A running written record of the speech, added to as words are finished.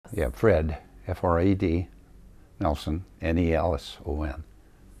Yeah, Fred, F-R-E-D, Nelson, N-E-L-S-O-N.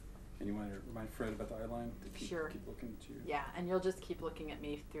 And you want to remind Fred about the I-line? Sure. Keep looking to you. Yeah, and you'll just keep looking at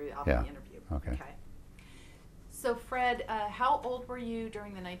me throughout Yeah. the interview. Okay. So Fred, how old were you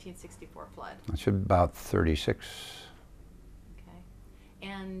during the 1964 flood? I should be about 36. Okay.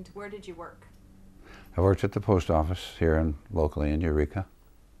 And where did you work? I worked at the post office here locally in Eureka.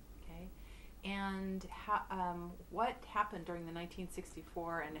 Okay. And what happened during the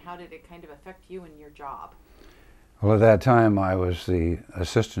 1964, and how did it kind of affect you and your job? Well, at that time I was the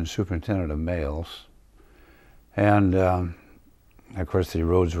assistant superintendent of mails, and of course the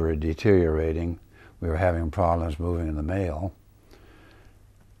roads were deteriorating. We were having problems moving in the mail.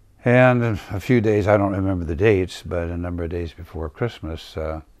 And a few days, I don't remember the dates, but a number of days before Christmas,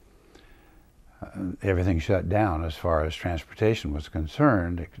 everything shut down as far as transportation was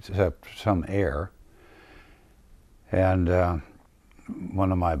concerned, except some air. And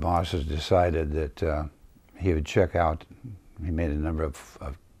one of my bosses decided that he would check out. He made a number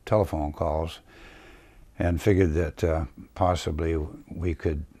of telephone calls and figured that possibly we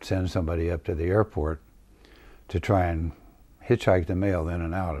could send somebody up to the airport to try and hitchhike the mail in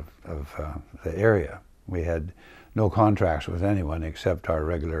and out of the area. We had no contracts with anyone except our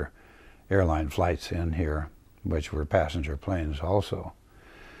regular airline flights in here, which were passenger planes also.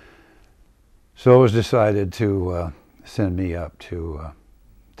 So it was decided to send me up to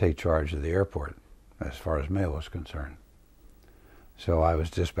take charge of the airport as far as mail was concerned. So I was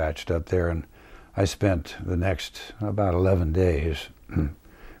dispatched up there, and I spent the next about 11 days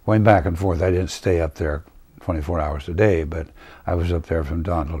going back and forth. I didn't stay up there 24 hours a day, but I was up there from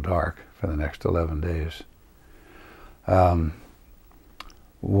dawn till dark for the next 11 days.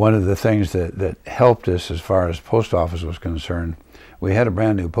 One of the things that helped us as far as post office was concerned, we had a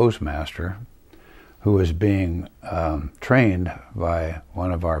brand new postmaster who was being trained by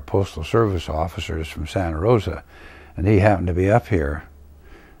one of our postal service officers from Santa Rosa, and he happened to be up here,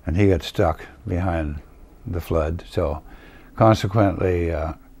 and he got stuck behind the flood. So consequently,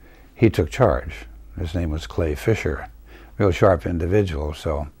 he took charge. His name was Clay Fisher, real sharp individual.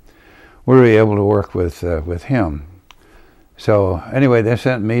 So we were able to work with him. So anyway, they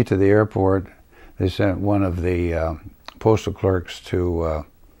sent me to the airport. They sent one of the postal clerks to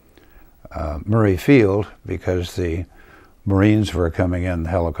Murray Field because the Marines were coming in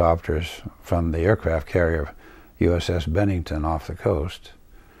helicopters from the aircraft carrier USS Bennington off the coast.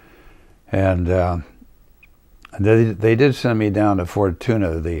 And they did send me down to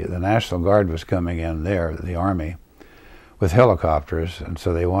Fortuna. The National Guard was coming in there, the Army, with helicopters, and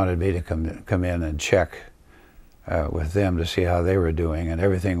so they wanted me to come in and check with them to see how they were doing, and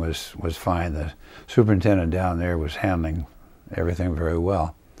everything was fine. The superintendent down there was handling everything very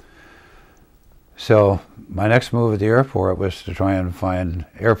well. So my next move at the airport was to try and find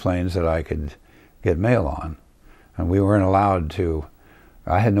airplanes that I could get mail on, and we weren't allowed to.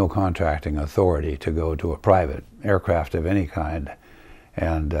 I had no contracting authority to go to a private aircraft of any kind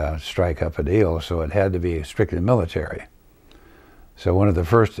and strike up a deal, so it had to be strictly military. So one of the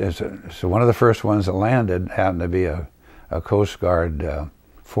first ones that landed happened to be a Coast Guard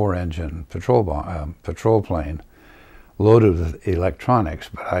 4-engine patrol plane loaded with electronics.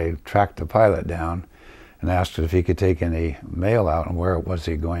 But I tracked the pilot down and asked if he could take any mail out and where was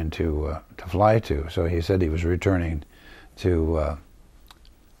he going to fly to. So he said he was returning to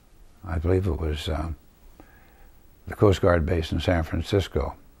I believe it was the Coast Guard base in San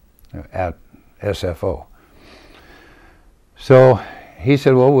Francisco at SFO. So he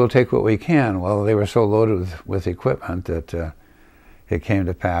said, well, we'll take what we can. Well, they were so loaded with equipment that it came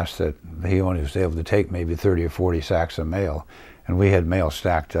to pass that he only was able to take maybe 30 or 40 sacks of mail, and we had mail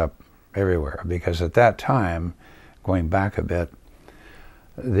stacked up everywhere, because at that time, going back a bit,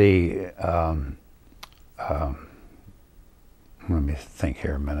 the let me think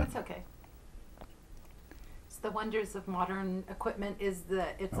here a minute. That's okay. It's the wonders of modern equipment is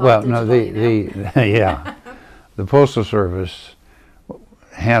that it's all Well, digital, no, you know? yeah, the Postal Service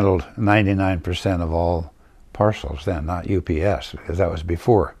handled 99% of all parcels then, not UPS, because that was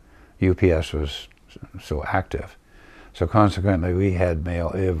before UPS was so active. So consequently, we had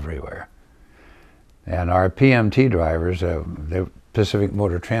mail everywhere. And our PMT drivers, the Pacific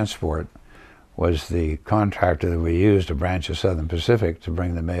Motor Transport, was the contractor that we used, a branch of Southern Pacific, to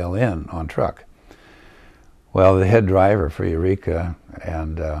bring the mail in on truck. Well, the head driver for Eureka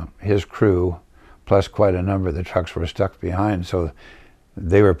and his crew, plus quite a number of the trucks were stuck behind, so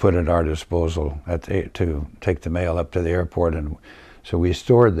they were put at our disposal to take the mail up to the airport, and so we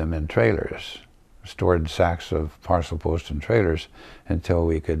stored them in trailers, stored sacks of parcel post in trailers until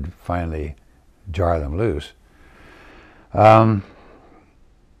we could finally jar them loose.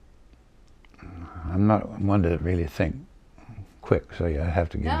 I'm not one to really think quick, so you have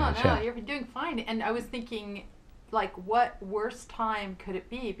to give me a No, chance. you're doing fine. And I was thinking, like, what worse time could it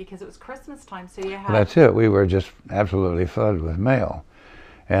be? Because it was Christmas time, so you have... Well, that's it. We were just absolutely flooded with mail.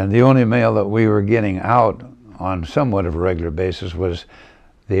 And the only mail that we were getting out on somewhat of a regular basis was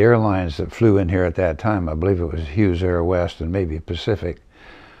the airlines that flew in here at that time. I believe it was Hughes Air West and maybe Pacific.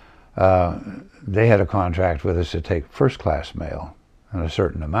 They had a contract with us to take first-class mail in a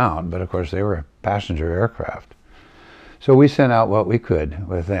certain amount, but of course they were passenger aircraft. So we sent out what we could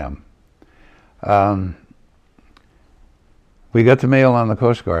with them. We got the mail on the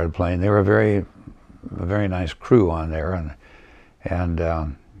Coast Guard plane. They were a very nice crew on there, and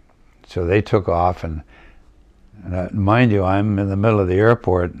so they took off. And mind you, I'm in the middle of the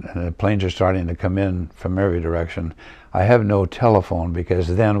airport, and the planes are starting to come in from every direction. I have no telephone because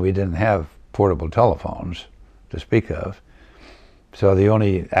then we didn't have portable telephones to speak of. So the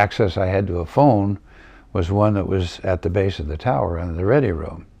only access I had to a phone was one that was at the base of the tower in the ready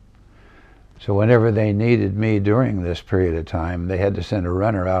room. So whenever they needed me during this period of time, they had to send a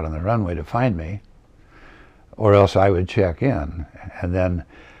runner out on the runway to find me, or else I would check in. And then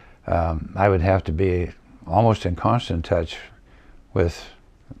I would have to be almost in constant touch with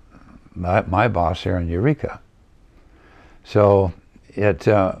my boss here in Eureka. So it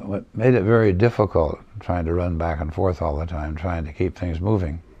made it very difficult trying to run back and forth all the time, trying to keep things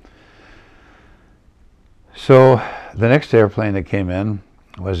moving. So the next airplane that came in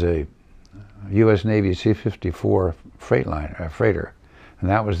was a U.S. Navy C-54 freighter, and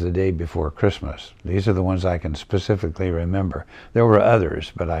that was the day before Christmas. These are the ones I can specifically remember. There were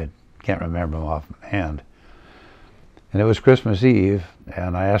others, but I can't remember them offhand. And it was Christmas Eve,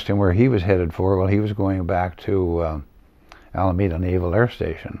 and I asked him where he was headed for. Well, he was going back to Alameda Naval Air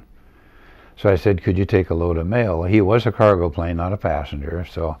Station. So I said, could you take a load of mail? Well, he was a cargo plane, not a passenger,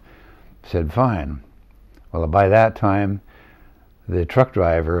 so I said, fine. Well, by that time, the truck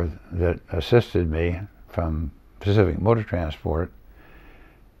driver that assisted me from Pacific Motor Transport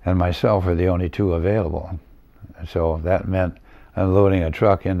and myself were the only two available. So that meant unloading a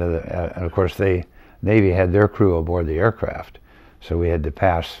truck into the, and of course Navy had their crew aboard the aircraft, so we had to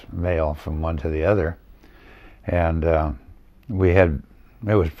pass mail from one to the other. And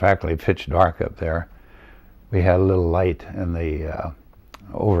it was practically pitch dark up there. We had a little light in the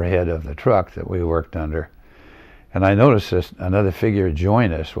overhead of the truck that we worked under. And I noticed another figure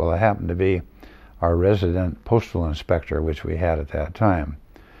join us. Well, it happened to be our resident postal inspector, which we had at that time.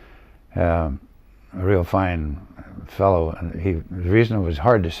 A real fine fellow. And the reason it was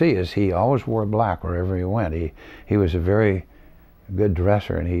hard to see is he always wore black wherever he went. He was a very good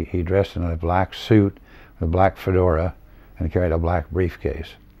dresser, and he dressed in a black suit, with a black fedora, and carried a black briefcase.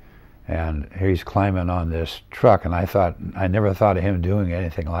 And he's climbing on this truck, and I never thought of him doing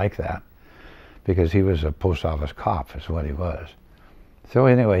anything like that, because he was a post office cop, is what he was. So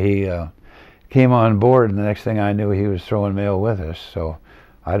anyway, he came on board, and the next thing I knew, he was throwing mail with us. So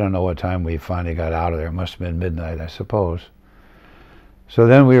I don't know what time we finally got out of there. It must have been midnight, I suppose. So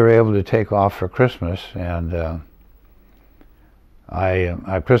then we were able to take off for Christmas, and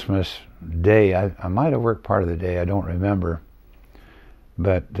Christmas Day, I might have worked part of the day, I don't remember.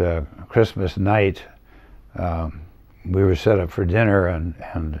 But Christmas night, we were set up for dinner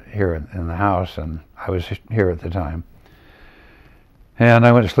and here in the house, and I was here at the time. And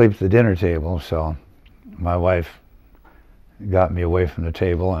I went to sleep at the dinner table, so my wife got me away from the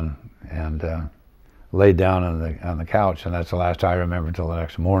table and laid down on the couch, and that's the last I remember until the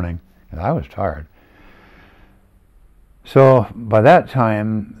next morning, and I was tired. So by that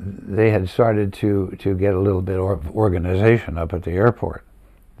time, they had started to get a little bit of organization up at the airport.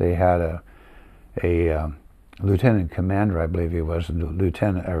 They had a lieutenant commander, I believe he was, a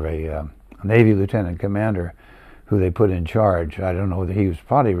Navy lieutenant commander, who they put in charge. I don't know whether he was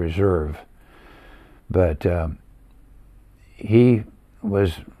probably reserve, but he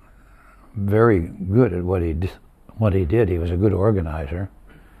was very good at what he did. He was a good organizer.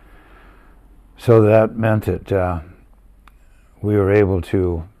 So that meant that we were able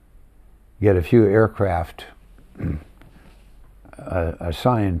to get a few aircraft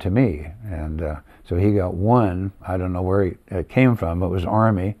assigned to me, and so he got one. I don't know where it came from. It was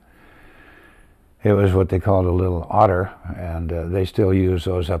Army. It was what they called a little otter, and they still use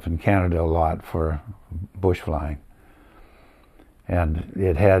those up in Canada a lot for bush flying. And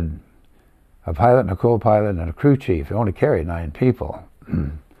it had a pilot and a co-pilot and a crew chief. It only carried 9 people.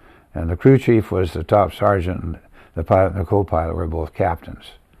 And the crew chief was the top sergeant, and the pilot and the co-pilot were both captains.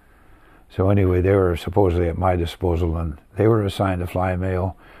 So anyway, they were supposedly at my disposal, and they were assigned to fly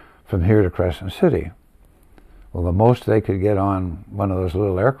mail from here to Crescent City. Well, the most they could get on one of those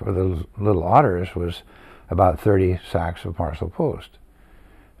those little otters was about 30 sacks of parcel post,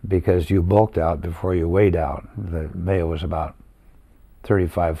 because you bulked out before you weighed out. The mail was about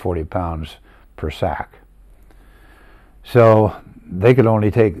 35, 40 pounds per sack. So they could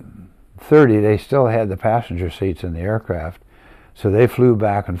only take 30. They still had the passenger seats in the aircraft, so they flew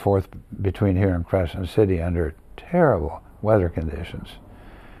back and forth between here and Crescent City under terrible weather conditions.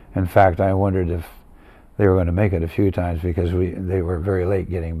 In fact, I wondered if they were going to make it a few times, because they were very late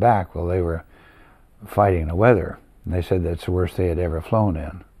getting back. Well, they were fighting the weather, and they said that's the worst they had ever flown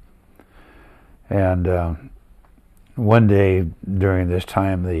in. And one day during this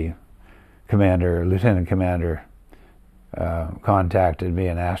time, the lieutenant commander, contacted me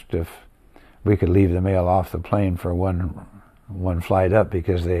and asked if we could leave the mail off the plane for one flight up,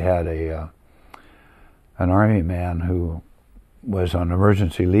 because they had an Army man who was on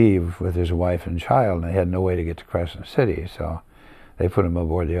emergency leave with his wife and child, and they had no way to get to Crescent City, so they put him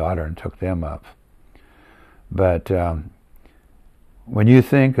aboard the Otter and took them up. But when you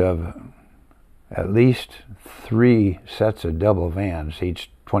think of at least 3 sets of double vans,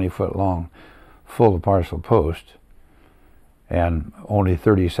 each 20 foot long, full of parcel post, and only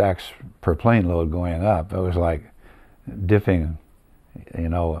 30 sacks per plane load going up, it was like dipping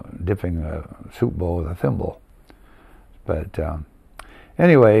a soup bowl with a thimble. But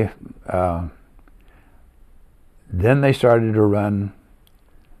anyway, then they started to run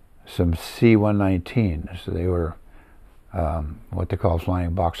some C-119s. They were what they call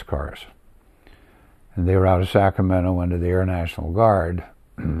flying boxcars. And they were out of Sacramento under the Air National Guard,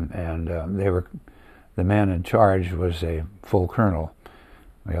 and the man in charge was a full colonel.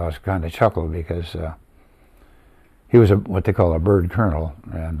 We always kind of chuckled because he was what they call a bird colonel,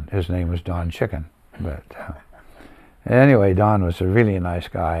 and his name was Don Chicken. But anyway, Don was a really nice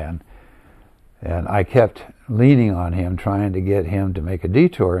guy, and I kept leaning on him, trying to get him to make a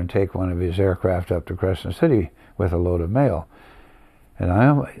detour and take one of his aircraft up to Crescent City with a load of mail. And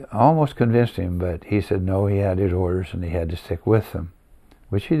I almost convinced him, but he said no, he had his orders and he had to stick with them,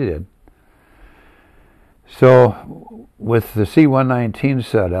 which he did. So with the C-119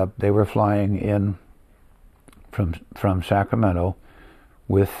 setup, they were flying in from Sacramento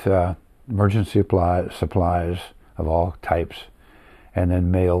with emergency supplies of all types, and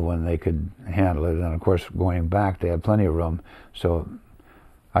then mail when they could handle it. And of course, going back, they had plenty of room, so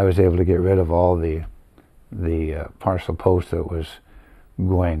I was able to get rid of all the parcel post that was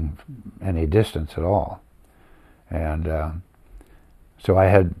going any distance at all. And so I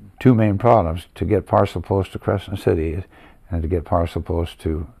had 2 main problems: to get parcel post to Crescent City and to get parcel post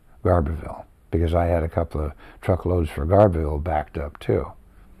to Garberville, because I had a couple of truckloads for Garberville backed up too.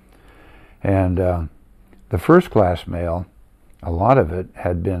 And the first class mail, a lot of it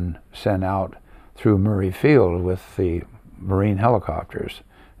had been sent out through Murray Field with the Marine helicopters.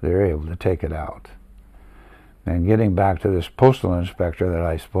 They were able to take it out. And getting back to this postal inspector that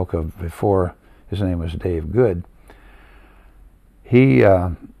I spoke of before, his name was Dave Good. He,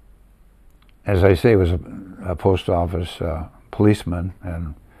 as I say, was a post office policeman,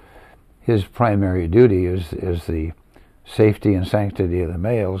 and his primary duty is the safety and sanctity of the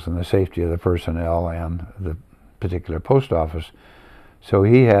mails and the safety of the personnel and the particular post office. So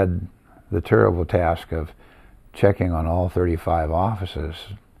he had the terrible task of checking on all 35 offices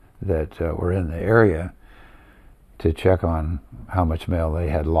that were in the area to check on how much mail they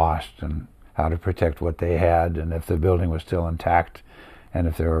had lost and how to protect what they had, and if the building was still intact, and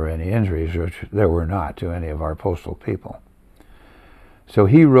if there were any injuries, which there were not to any of our postal people. So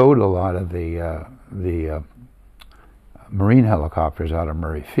he rode a lot of the Marine helicopters out of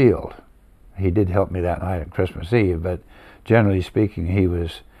Murray Field. He did help me that night at Christmas Eve, but generally speaking, he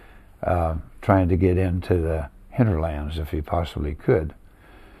was trying to get into the hinterlands if he possibly could.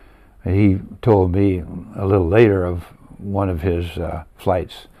 He told me a little later of one of his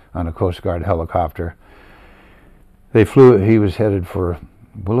flights on a Coast Guard helicopter. They flew, he was headed for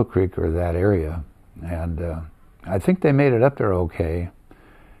Willow Creek or that area, and I think they made it up there okay,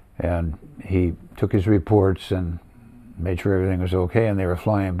 and he took his reports and made sure everything was okay, and they were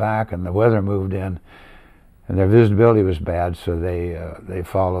flying back, and the weather moved in, and their visibility was bad, so they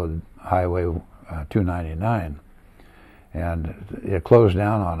followed Highway 299, and it closed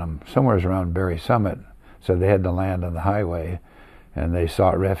down on them somewhere around Berry Summit, so they had to land on the highway, and they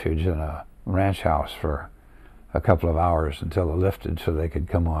sought refuge in a ranch house for a couple of hours until it lifted so they could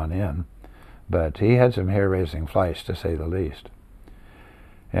come on in. But he had some hair-raising flights, to say the least.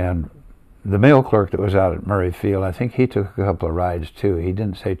 And the mail clerk that was out at Murray Field, I think he took a couple of rides too. He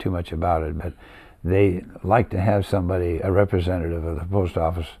didn't say too much about it, but they liked to have somebody, a representative of the post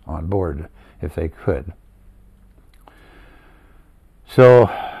office, on board if they could.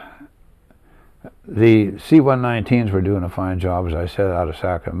 So the C-119s were doing a fine job, as I said, out of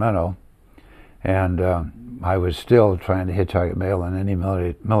Sacramento, and I was still trying to hitchhike mail on any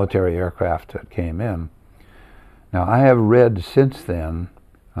military aircraft that came in. Now, I have read since then,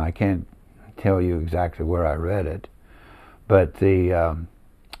 I can't tell you exactly where I read it, but the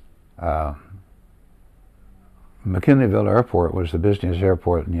McKinleyville Airport was the busiest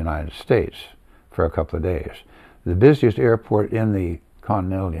airport in the United States for a couple of days. The busiest airport in the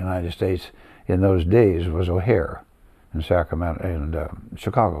continental United States in those days was O'Hare in Sacramento, and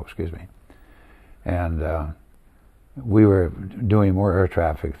Chicago, excuse me. And we were doing more air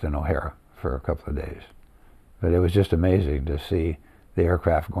traffic than O'Hare for a couple of days. But it was just amazing to see the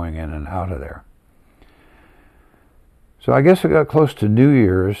aircraft going in and out of there. So I guess it got close to New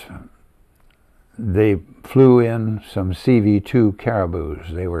Year's. They flew in some CV-2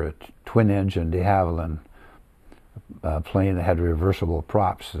 Caribous. They were a twin-engine de Havilland plane that had reversible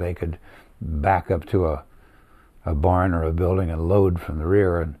props. They could back up to a barn or a building and load from the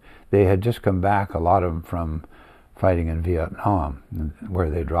rear. And they had just come back, a lot of them, from fighting in Vietnam, where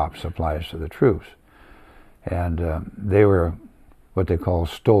they dropped supplies to the troops. And they were what they call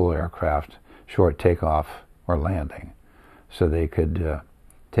STOL aircraft, short takeoff or landing. So they could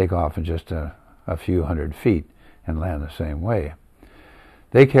take off in just a few hundred feet and land the same way.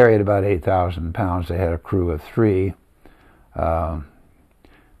 They carried about 8,000 pounds. They had a crew of 3.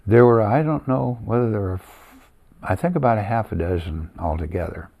 There were, I don't know whether there were, I think about a half a dozen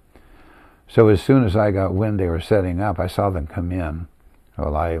altogether. So as soon as I got wind they were setting up, I saw them come in.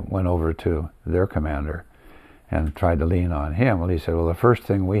 Well, I went over to their commander and tried to lean on him. Well, he said, well, the first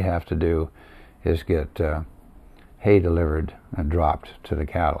thing we have to do is get hay delivered and dropped to the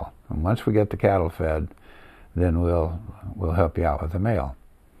cattle. And once we get the cattle fed, then we'll help you out with the mail.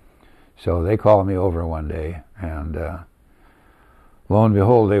 So they called me over one day, and lo and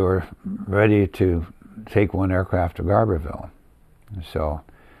behold, they were ready to take one aircraft to Garberville. So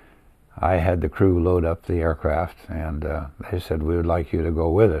I had the crew load up the aircraft, and they said, we would like you to go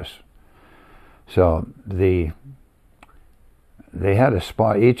with us. So they had a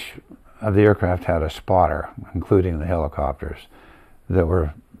spot, each of the aircraft had a spotter, including the helicopters, that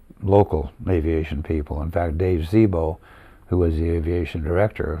were local aviation people. In fact, Dave Zebo, who was the aviation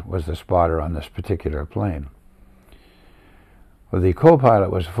director, was the spotter on this particular plane. Well, the co-pilot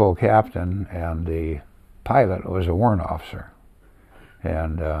was a full captain, and the pilot was a warrant officer.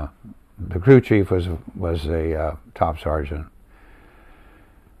 And the crew chief was a top sergeant.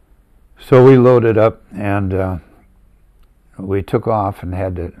 So we loaded up, and we took off and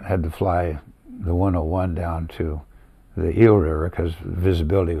had to fly the 101 down to the Eel River because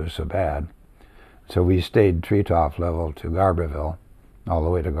visibility was so bad. So we stayed treetop level to Garberville, all the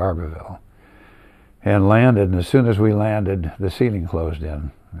way to Garberville, and landed. And as soon as we landed, the ceiling closed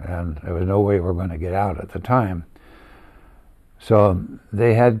in, and there was no way we were going to get out at the time. So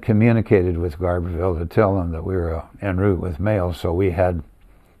they had communicated with Garberville to tell them that we were en route with mail, so we had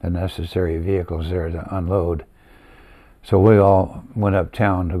the necessary vehicles there to unload. So we all went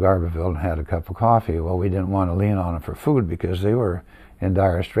uptown to Garberville and had a cup of coffee. Well, we didn't want to lean on them for food because they were in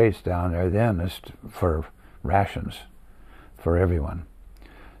dire straits down there then for rations for everyone.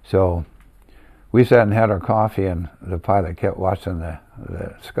 So we sat and had our coffee, and the pilot kept watching the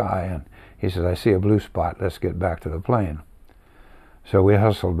sky, and he said, I see a blue spot, let's get back to the plane. So we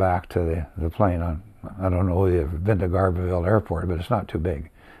hustled back to the plane. I don't know if you've ever been to Garberville Airport, but it's not too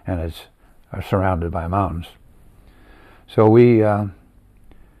big, and it's surrounded by mountains. So we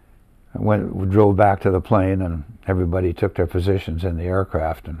drove back to the plane, and everybody took their positions in the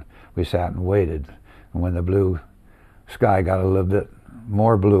aircraft, and we sat and waited. And when the blue sky got a little bit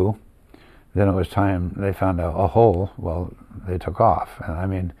more blue, then it was time. They found a hole. Well, they took off. And I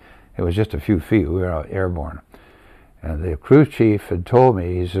mean, it was just a few feet. We were airborne. And the crew chief had told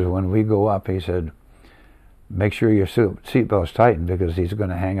me, he said, when we go up, he said, make sure your seatbelt's tightened because he's going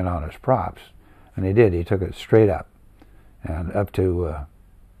to hang it on his props. And he did. He took it straight up, and up to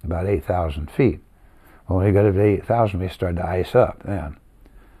about 8,000 feet. Well, when we got up to 8,000, we started to ice up then.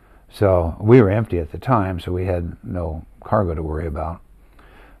 So we were empty at the time, so we had no cargo to worry about.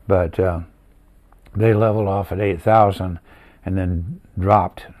 But they leveled off at 8,000 and then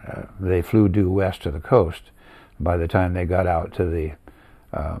dropped. They flew due west to the coast. By the time they got out to the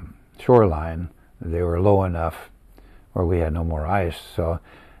shoreline, they were low enough where we had no more ice. So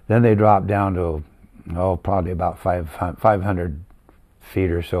then they dropped down to, probably about 500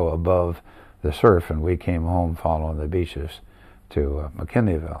 feet or so above the surf, and we came home following the beaches to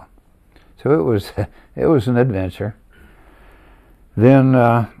McKinleyville. So it was an adventure. Then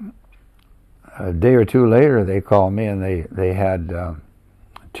a day or two later, they called me, and they had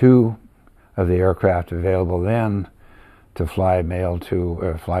 2 of the aircraft available then to fly mail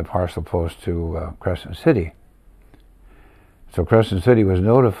to fly parcel post to Crescent City. So Crescent City was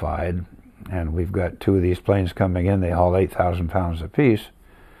notified, and we've got 2 of these planes coming in. They haul 8,000 pounds apiece.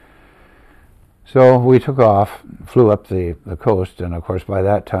 So we took off, flew up the coast, and of course by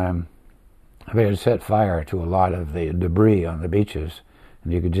that time we had set fire to a lot of the debris on the beaches,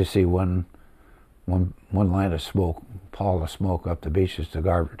 and you could just see one line of smoke, pall of smoke up the beaches to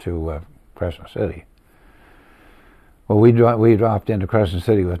Crescent City. Well, we dropped into Crescent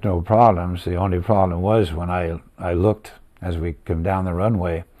City with no problems. The only problem was when I looked as we come down the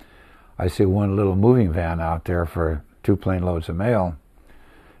runway, I see one little moving van out there for 2 plane loads of mail.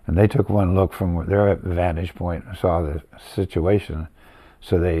 And they took one look from their vantage point and saw the situation.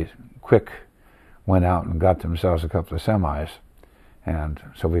 So they quick went out and got themselves a couple of semis. And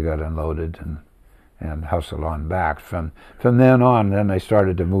so we got unloaded and hustled on back. From then on, then they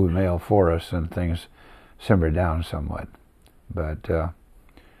started to move mail for us, and things simmered down somewhat. But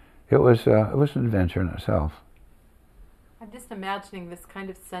it was an adventure in itself. I'm just imagining this kind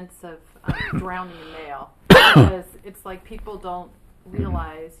of sense of drowning in mail, because it's like people don't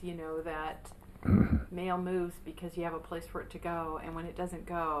realize, you know, that mail moves because you have a place for it to go, and when it doesn't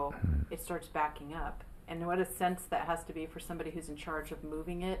go, it starts backing up. And what a sense that has to be for somebody who's in charge of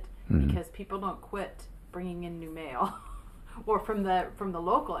moving it, because people don't quit bringing in new mail, or from the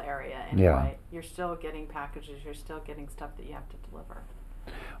local area anyway. Yeah. You're still getting packages. You're still getting stuff that you have to deliver.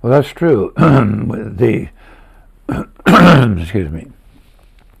 Well, that's true. Excuse me.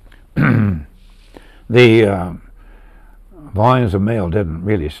 The volumes of mail didn't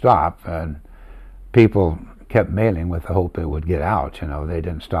really stop, and people kept mailing with the hope it would get out. You know, they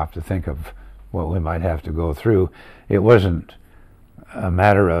didn't stop to think of what we might have to go through. It wasn't a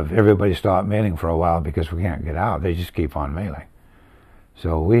matter of everybody stopped mailing for a while because we can't get out. They just keep on mailing.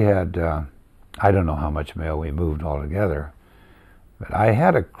 So we had, I don't know how much mail we moved altogether, but I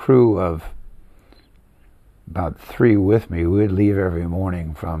had a crew of about 3 with me. We'd leave every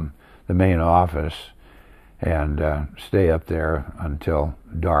morning from the main office and stay up there until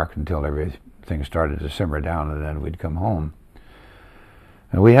dark, until everything started to simmer down, and then we'd come home.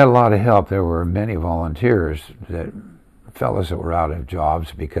 And we had a lot of help. There were many volunteers, fellows that were out of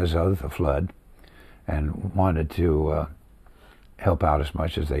jobs because of the flood and wanted to help out as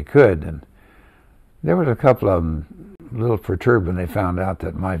much as they could. And there was a couple of them a little perturbed when they found out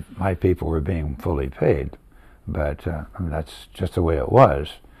that my people were being fully paid. But I mean, that's just the way it was.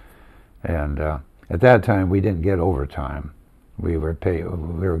 And at that time, we didn't get overtime. We were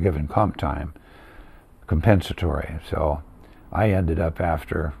given comp time, compensatory. So I ended up,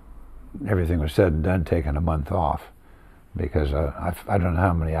 after everything was said and done, taking a month off, because I don't know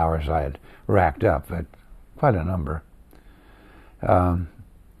how many hours I had racked up, but quite a number.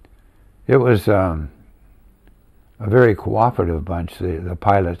 It was a very cooperative bunch. The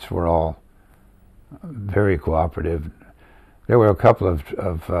pilots were all very cooperative. There were a couple of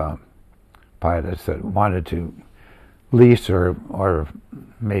pilots that wanted to lease or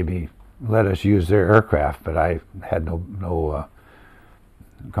maybe let us use their aircraft, but I had no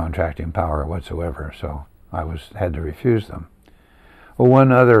contracting power whatsoever, so I had to refuse them. Well,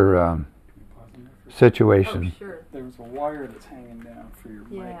 one other situation. Oh, sure. There was a wire that's hanging down for your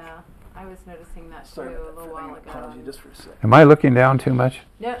mic. Yeah, I was noticing that too Sorry, a little while ago. apology just for a second. Am I looking down too much?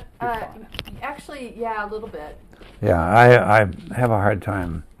 No, actually, yeah, a little bit. Yeah, I have a hard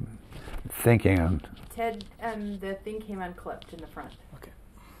time thinking. Ted, the thing came unclipped in the front. Okay.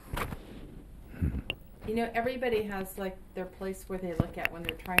 You know, everybody has like their place where they look at when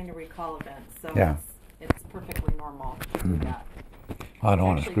they're trying to recall events, so Yeah. it's perfectly normal to do that. I don't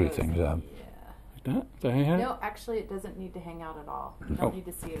want to Actually screw goes- things up. Yeah. Like that? Did I hang out? No, actually, it doesn't need to hang out at all. You don't Oh. need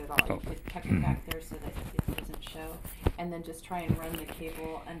to see it at all. You could tuck it back there so that it doesn't show, and then just try and run the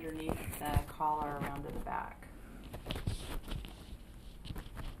cable underneath the collar around to the back.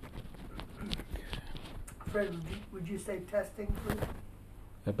 Fred, would you say testing, please?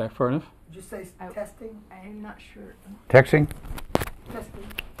 That back far enough? Would you say I- testing? I'm not sure. Texting? Testing.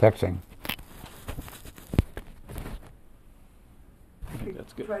 Texting. I think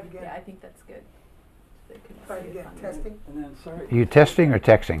that's good. Try to get, Yeah, I think that's good. They couldn't try see to it get on testing. And then, sorry. You testing or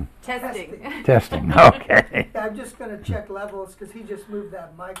texting? Testing. Testing. Okay. Yeah, I'm just gonna check levels, because he just moved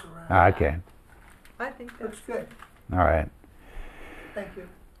that mic around. Okay. I think Looks good. All right. Thank you.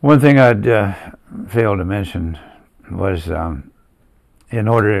 One thing I'd failed to mention was in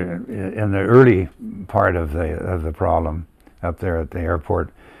the early part of the problem up there at the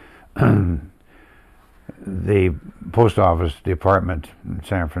airport, the post office department in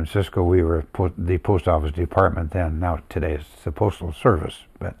San Francisco, we were the post office department then. Now today it's the Postal Service.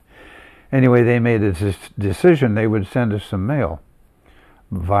 But anyway, they made a decision they would send us some mail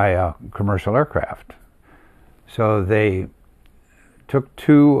via commercial aircraft. So they took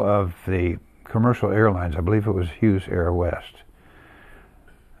two of the commercial airlines, I believe it was Hughes Air West.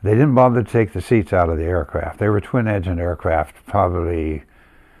 They didn't bother to take the seats out of the aircraft. They were twin-engine aircraft, probably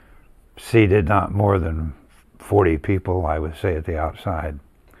seated not more than 40 people, I would say, at the outside.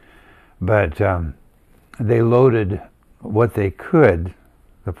 But they loaded what they could,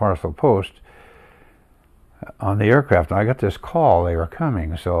 the parcel post, on the aircraft. And I got this call they were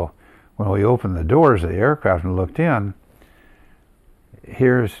coming, so when we opened the doors of the aircraft and looked in,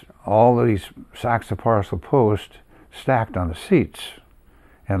 here's all these sacks of parcel post stacked on the seats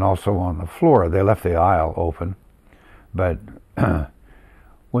and also on the floor. They left the aisle open, but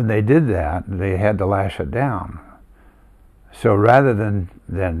when they did that, they had to lash it down. So rather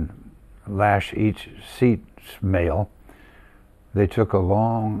than lash each seat's mail, they took a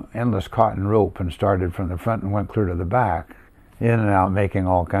long, endless cotton rope and started from the front and went clear to the back, in and out, making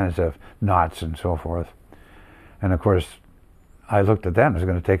all kinds of knots and so forth. And of course, I looked at that and it was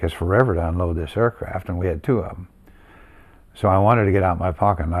going to take us forever to unload this aircraft, and we had two of them. So I wanted to get out my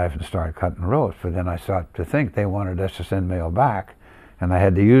pocket knife and start cutting ropes, but then I started to think they wanted us to send mail back, and I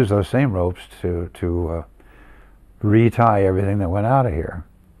had to use those same ropes to retie everything that went out of here.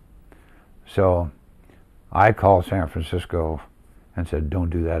 So I called San Francisco and said, don't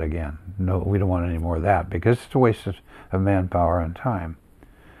do that again. No, we don't want any more of that, because it's a waste of manpower and time.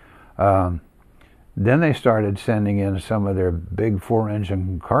 Then they started sending in some of their big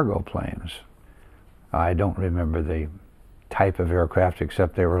 4-engine cargo planes. I don't remember the type of aircraft,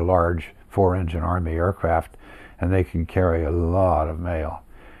 except they were large 4-engine Army aircraft, and they could carry a lot of mail.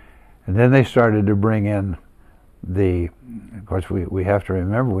 And then they started to bring in of course we have to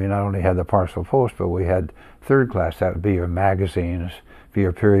remember, we not only had the parcel post, but we had third class. That would be your magazines, be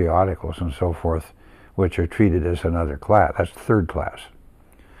your periodicals and so forth, which are treated as another class. That's third class.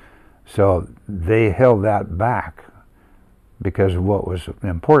 So they held that back because what was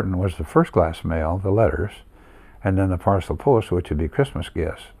important was the first class mail, the letters, and then the parcel post, which would be Christmas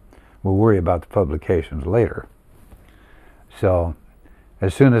gifts. We'll worry about the publications later. So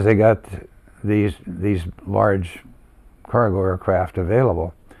as soon as they got these large cargo aircraft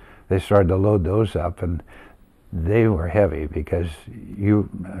available, they started to load those up, and they were heavy because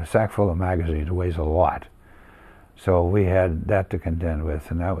a sack full of magazines weighs a lot. So we had that to contend with,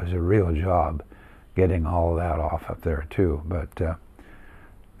 and that was a real job, getting all of that off up there too. But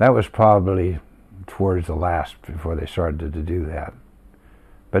that was probably towards the last before they started to do that.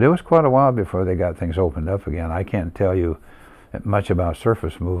 But it was quite a while before they got things opened up again. I can't tell you much about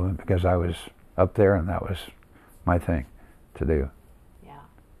surface movement because I was up there and that was my thing to do. Yeah.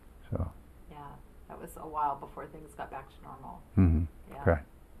 So. Yeah, that was a while before things got back to normal. Mm-hmm. Yeah. Correct.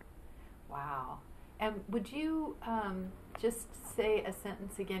 Wow. And would you just say a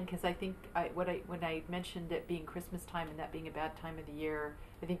sentence again? Because I think when I mentioned it being Christmas time and that being a bad time of the year,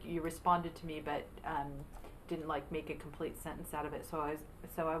 I think you responded to me, but didn't make a complete sentence out of it.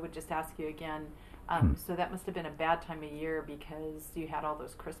 So I would just ask you again. So that must have been a bad time of year because you had all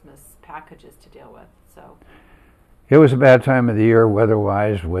those Christmas packages to deal with. So it was a bad time of the year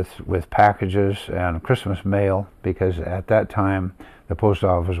weather-wise with packages and Christmas mail, because at that time the post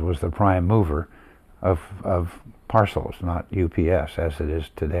office was the prime mover of parcels, not UPS as it is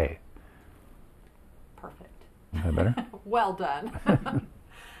today. Perfect. Is that better? Well done.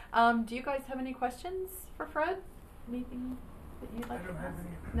 Do you guys have any questions for Fred? Anything that you'd like to ask?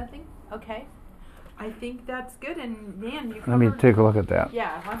 Nothing? Okay. I think that's good, and man, you Let me take a look at that.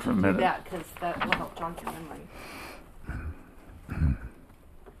 Yeah, why don't you do that, because that will help jog your memory.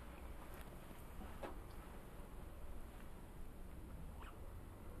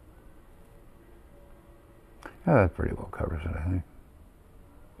 Yeah, that pretty well covers it, I think.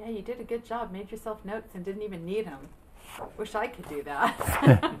 Yeah, you did a good job. Made yourself notes and didn't even need them. Wish I could do that.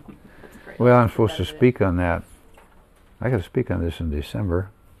 That's great. Well, I'm supposed to speak on that. I got to speak on this in December.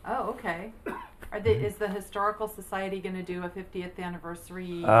 Oh, okay. Is the Historical Society going to do a 50th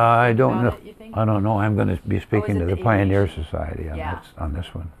anniversary? I don't know. It, you think? I don't know. I'm going to be speaking to the Pioneer Society on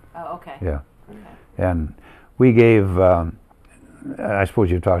this one. Oh, okay. Yeah. Okay. And we gave, I suppose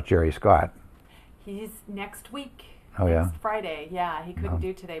you talked to Jerry Scott. He's next week. Oh, yeah? Next Friday. Yeah, he couldn't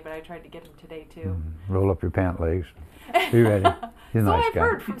do today, but I tried to get him today, too. Roll up your pant legs. Be ready. He's a so nice I've guy.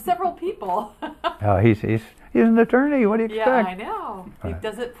 heard from several people. He's an attorney. What do you Yeah, expect? I know. He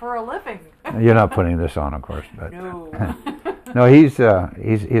does it for a living. You're not putting this on, of course, but No. no, he's a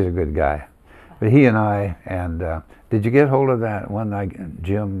good guy. But he and I, and did you get hold of that one guy,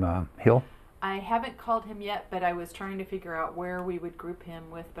 Jim Hill? I haven't called him yet, but I was trying to figure out where we would group him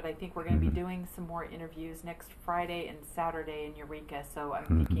with. But I think we're going to be doing some more interviews next Friday and Saturday in Eureka. So I'm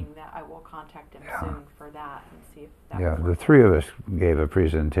thinking that I will contact him soon for that and see if that Yeah, will the work. three of us gave a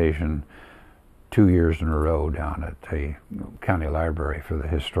presentation 2 years in a row down at the county library for the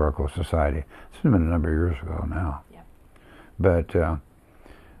Historical Society. It's been a number of years ago now. Yep. But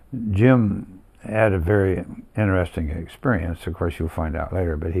Jim had a very interesting experience. Of course, you'll find out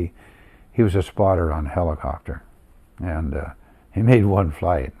later. But he was a spotter on a helicopter, and he made one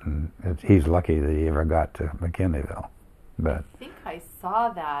flight, and he's lucky that he ever got to McKinleyville. But I think I saw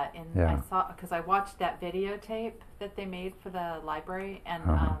that, and Yeah. I saw because I watched that videotape that they made for the library, and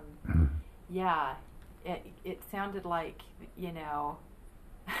yeah, it sounded like, you know,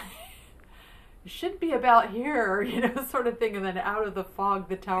 it should be about here, you know, sort of thing, and then out of the fog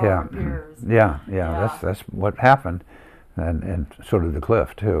the tower appears. yeah, Yeah. that's what happened, and sort of the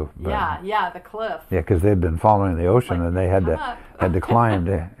cliff too. But, Yeah, the cliff. Yeah, because they'd been following the ocean, Like, and they had come to up. had to climb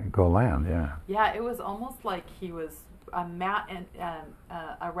to go land. Yeah. Yeah, it was almost like he was a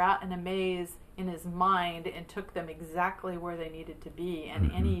rat in a maze in his mind and took them exactly where they needed to be.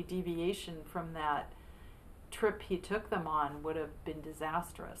 And any deviation from that trip he took them on would have been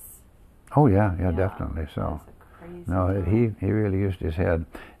disastrous. Oh yeah, definitely so. It was a crazy No, time. he really used his head.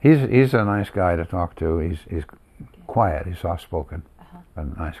 He's a nice guy to talk to. He's quiet. He's soft spoken, but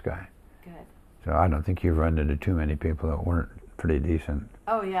a nice guy. Good. So I don't think you've run into too many people that weren't pretty decent.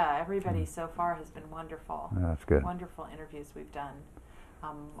 Oh yeah, everybody so far has been wonderful. That's good. Wonderful interviews we've done,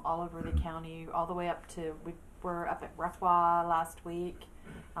 all over the county, all the way up to we were up at Requa last week,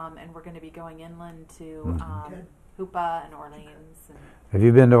 and we're going to be going inland to Hoopa and Orleans. And, Have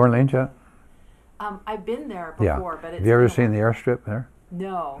you been to Orleans yet? I've been there Yeah. before, but it's Have you ever been a seen the while. airstrip there?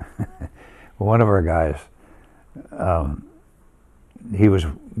 No. Well, one of our guys, he was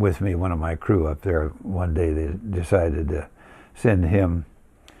with me, one of my crew up there. One day they decided to send him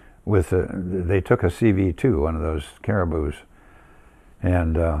with they took a CV2, one of those caribous,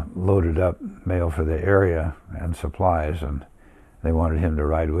 and loaded up mail for the area and supplies, and they wanted him to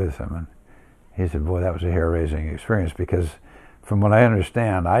ride with them. And he said, boy, that was a hair-raising experience, because from what I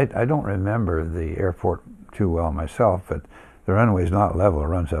understand, I don't remember the airport too well myself, but the runway's not level, it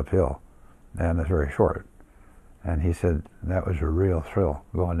runs uphill, and it's very short. And he said that was a real thrill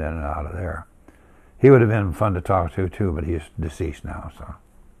going in and out of there. He would have been fun to talk to too, but he's deceased now, so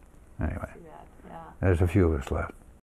anyway, Too bad. Yeah. there's a few of us left.